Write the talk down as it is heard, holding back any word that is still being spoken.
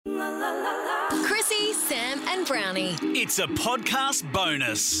Brownie. It's a podcast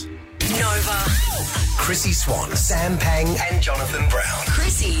bonus. Nova. Chrissy Swan, Sam Pang and Jonathan Brown.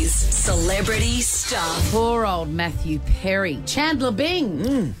 Chrissy's Celebrity Stuff. Poor old Matthew Perry. Chandler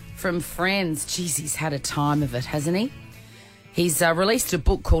Bing from Friends. Jeez, he's had a time of it, hasn't he? He's released a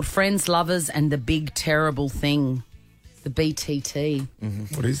book called Friends, Lovers and the Big Terrible Thing, the BTT.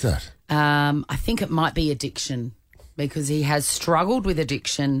 What is that? I think it might be addiction because he has struggled with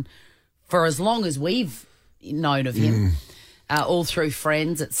addiction for as long as we've known of him, all through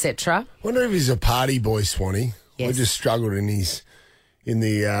Friends, etc. Wonder if he's a party boy, Swanee. Yes. Or just struggled in the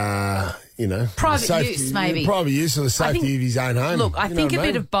Private the use, maybe. Private use or the safety think- of his own home. Look, I You think know a what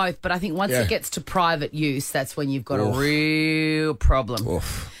bit mean? of both, but I think once Yeah. it gets to private use, that's when you've got a Oof. real problem.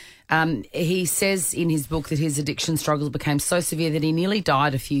 Oof. He says in his book that his addiction struggles became so severe that he nearly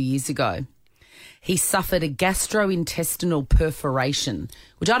died a few years ago. He suffered a gastrointestinal perforation,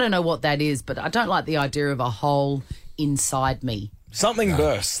 which I don't know what that is, but I don't like the idea of a hole inside me. Something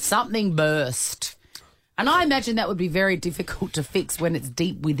burst. Something burst. And I imagine that would be very difficult to fix when it's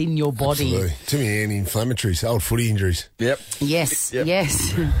deep within your body. Absolutely. Too many anti-inflammatories, old footy injuries. Yep. Yes, Yep.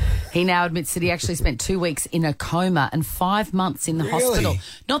 yes. He now admits that he actually spent 2 weeks in a coma and 5 months in the Really? hospital.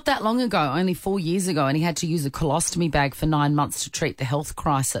 Not that long ago, only 4 years ago, and he had to use a colostomy bag for 9 months to treat the health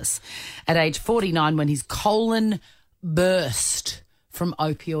crisis. At age 49, when his colon burst from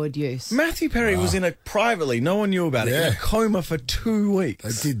opioid use. Matthew Perry was in a privately, no one knew about it, in Yeah. a coma for 2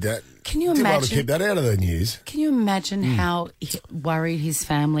 weeks. They did that. Can you Did well to imagine? keep that out of the news. Can you imagine how worried his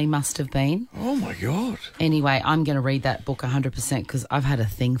family must have been? Oh, my God. Anyway, I'm going to read that book 100% because I've had a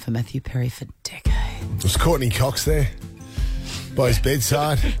thing for Matthew Perry for decades. Was Courtney Cox there by his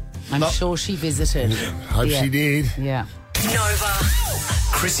bedside? I'm sure she visited. Hope Yeah. she did. Yeah. Nova.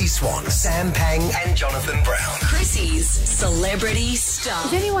 Chrissy Swan, Sam Pang and Jonathan Brown. Chrissy's Celebrity Is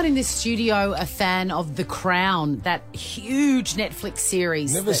Stuff. anyone in this studio a fan of The Crown, that huge Netflix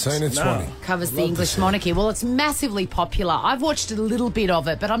series Never that seen it, Swanee. covers the Love to English see it. monarchy? Well, it's massively popular. I've watched a little bit of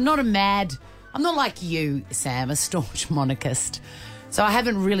it, but I'm not like you, Sam, a staunch monarchist. So I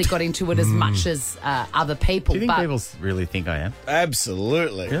haven't really got into it as much as other people. Do you think but people really think I am?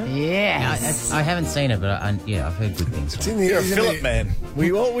 Absolutely. yeah, I haven't seen it, but I've heard good things. It's in the, You're a isn't Philip it- man. We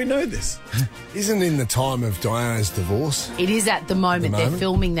know this. Isn't in the time of Diana's divorce? it is at the moment. They're moment?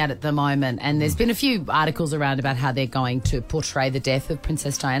 filming that at the moment, and there's been a few articles around about how they're going to portray the death of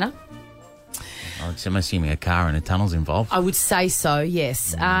Princess Diana. I'm assuming a car and a tunnel's involved. I would say so,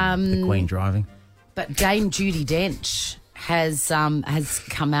 yes. The Queen driving. But Dame Judi Dench has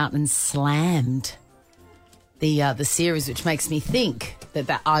come out and slammed the series, which makes me think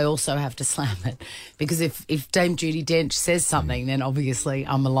that I also have to slam it, because if Dame Judi Dench says something, then obviously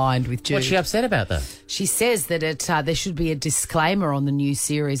I'm aligned with Jude. What's she upset about, though? She says that there should be a disclaimer on the new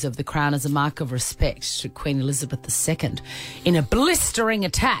series of The Crown as a mark of respect to Queen Elizabeth II in a blistering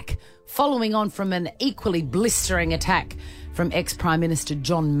attack, following on from an equally blistering attack from ex-Prime Minister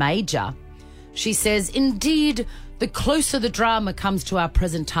John Major. She says, indeed, the closer the drama comes to our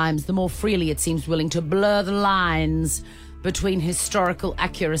present times, the more freely it seems willing to blur the lines between historical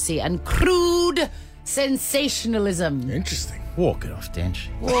accuracy and crude sensationalism. Interesting. Walk it off, Dench.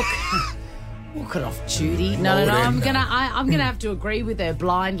 Walk it off, Judy. No. I'm gonna have to agree with her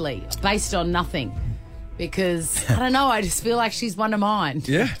blindly, based on nothing, because I don't know. I just feel like she's one of mine.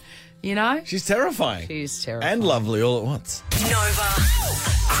 Yeah. You know, She's terrifying. she's terrifying. And lovely all at once. Nova.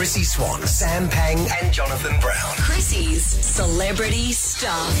 Chrissy Swan, Sam Pang and Jonathan Brown. Chrissy's Celebrity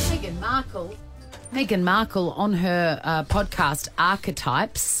Stuff. Meghan Markle on her podcast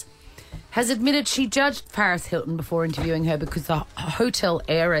Archetypes has admitted she judged Paris Hilton before interviewing her because the hotel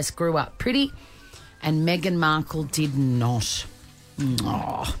heiress grew up pretty and Meghan Markle did not.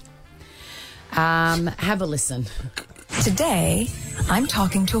 Have a listen. Today, I'm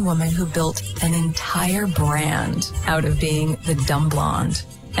talking to a woman who built an entire brand out of being the dumb blonde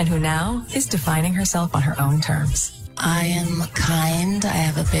and who now is defining herself on her own terms. I am kind. I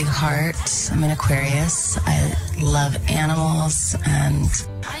have a big heart. I'm an Aquarius. I love animals and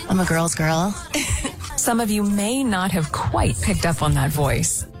I'm a girl's girl. Some of you may not have quite picked up on that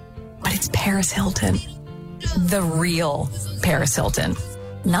voice, but it's Paris Hilton. The real Paris Hilton.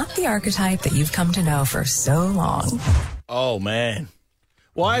 Not the archetype that you've come to know for so long. Oh, man.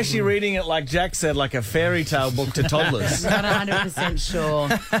 Why is she reading it like Jack said, like a fairy tale book to toddlers? Not 100% sure.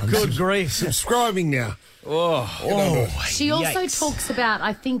 Good grief. Subscribing now. She also talks about,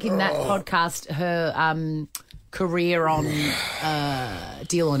 I think in that podcast, her career on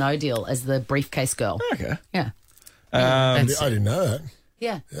Deal or No Deal as the briefcase girl. Okay. Yeah. I didn't know that.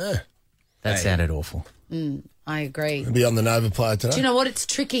 Yeah. Yeah. That sounded awful. I agree. Be on the Nova player today. Do you know what? It's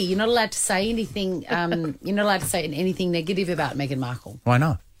tricky. You're not allowed to say anything. You're not allowed to say anything negative about Meghan Markle. Why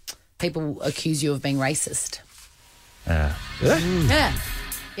not? People accuse you of being racist. Yeah. Yeah.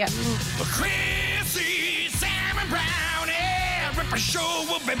 Yeah. Chrissy, Sam and Brownie, Ripper Show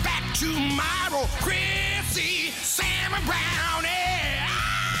will be back tomorrow. Chrissy, Sam and Brownie,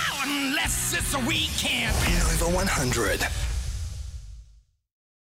 unless it's a weekend. Nova 100.